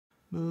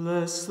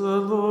Bless the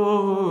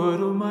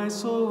Lord, O my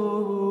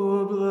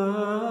soul,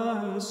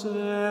 blessed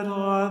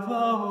art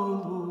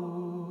thou,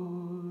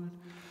 Lord.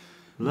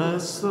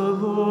 Bless the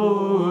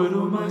Lord,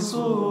 O my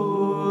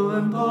soul,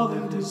 and all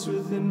that is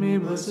within me,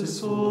 bless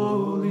his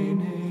holy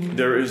name.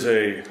 There is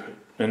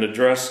an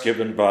address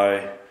given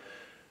by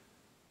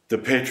the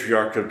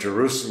Patriarch of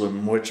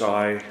Jerusalem, which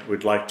I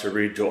would like to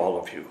read to all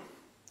of you.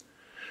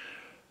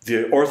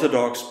 The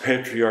Orthodox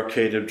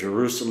Patriarchate of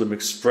Jerusalem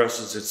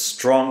expresses its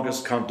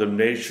strongest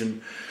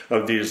condemnation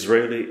of the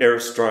Israeli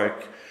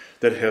airstrike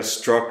that has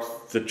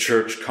struck the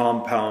church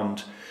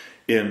compound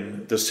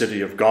in the city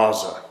of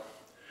Gaza.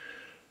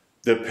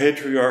 The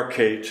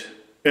Patriarchate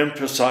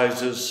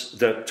emphasizes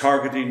that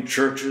targeting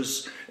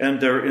churches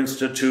and their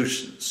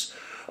institutions,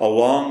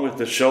 along with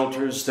the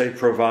shelters they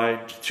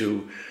provide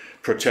to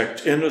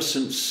protect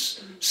innocent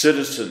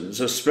citizens,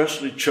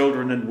 especially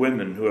children and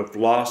women who have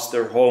lost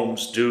their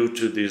homes due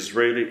to the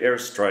Israeli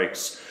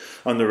airstrikes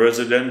on the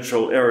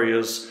residential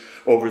areas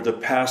over the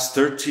past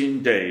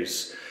 13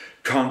 days,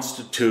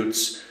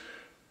 constitutes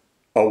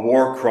a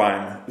war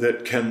crime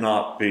that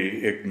cannot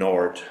be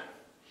ignored.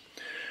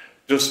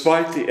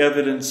 Despite the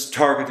evidence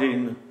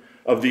targeting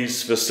of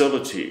these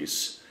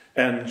facilities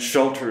and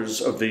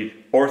shelters of the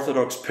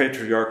Orthodox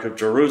Patriarch of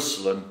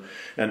Jerusalem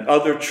and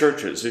other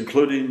churches,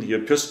 including the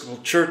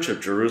Episcopal Church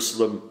of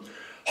Jerusalem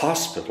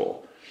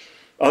Hospital,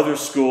 other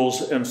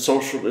schools and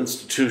social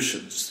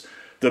institutions,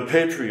 the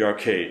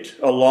Patriarchate,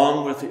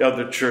 along with the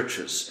other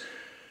churches,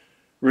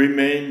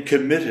 remain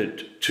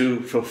committed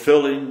to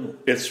fulfilling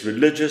its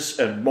religious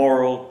and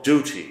moral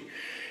duty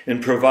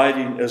in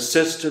providing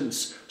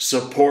assistance,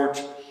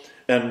 support,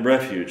 and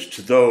refuge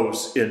to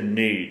those in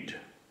need,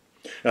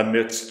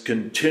 amidst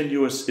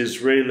continuous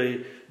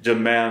Israeli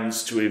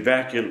demands to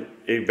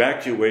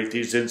evacuate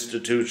these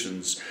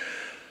institutions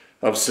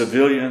of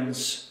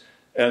civilians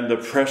and the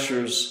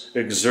pressures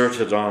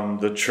exerted on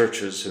the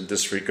churches in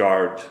this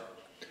regard.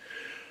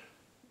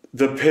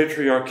 The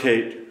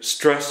Patriarchate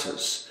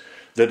stresses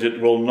that it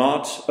will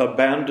not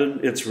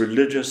abandon its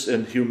religious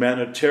and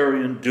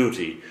humanitarian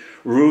duty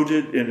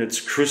rooted in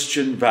its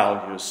Christian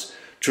values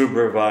to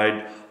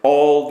provide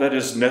all that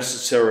is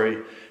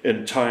necessary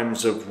in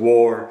times of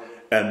war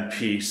and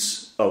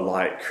peace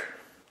alike.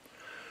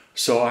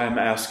 So I am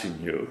asking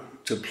you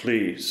to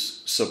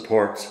please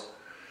support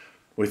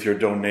with your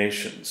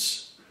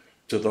donations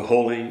to the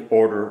Holy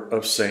Order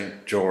of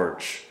St.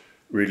 George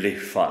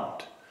Relief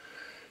Fund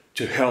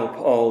to help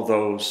all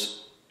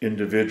those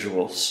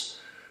individuals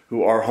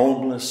who are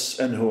homeless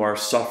and who are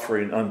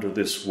suffering under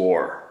this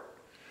war.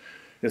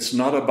 It's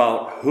not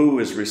about who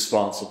is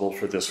responsible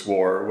for this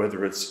war,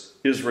 whether it's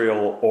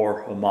Israel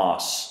or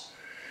Hamas.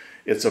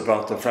 It's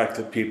about the fact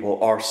that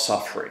people are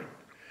suffering.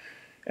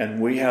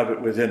 And we have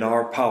it within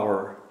our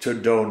power to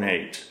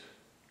donate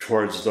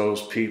towards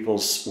those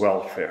people's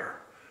welfare.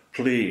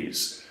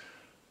 Please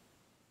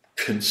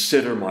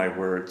consider my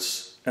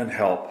words and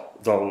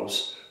help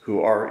those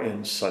who are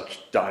in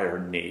such dire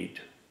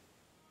need.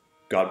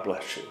 God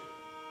bless you.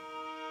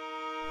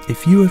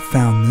 If you have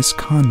found this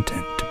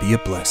content to be a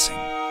blessing,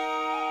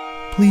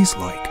 please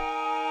like,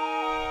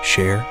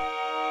 share,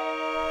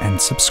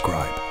 and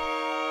subscribe.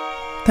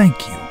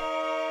 Thank you.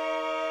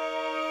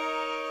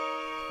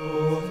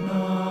 Both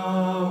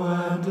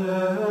now and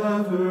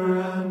ever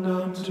and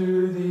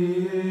unto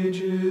the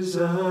ages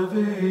of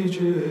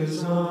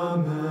ages.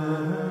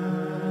 Amen.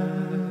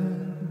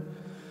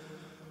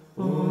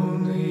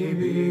 Only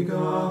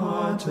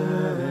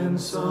begotten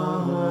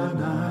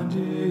Son and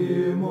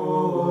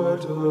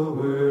immortal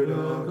Word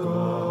of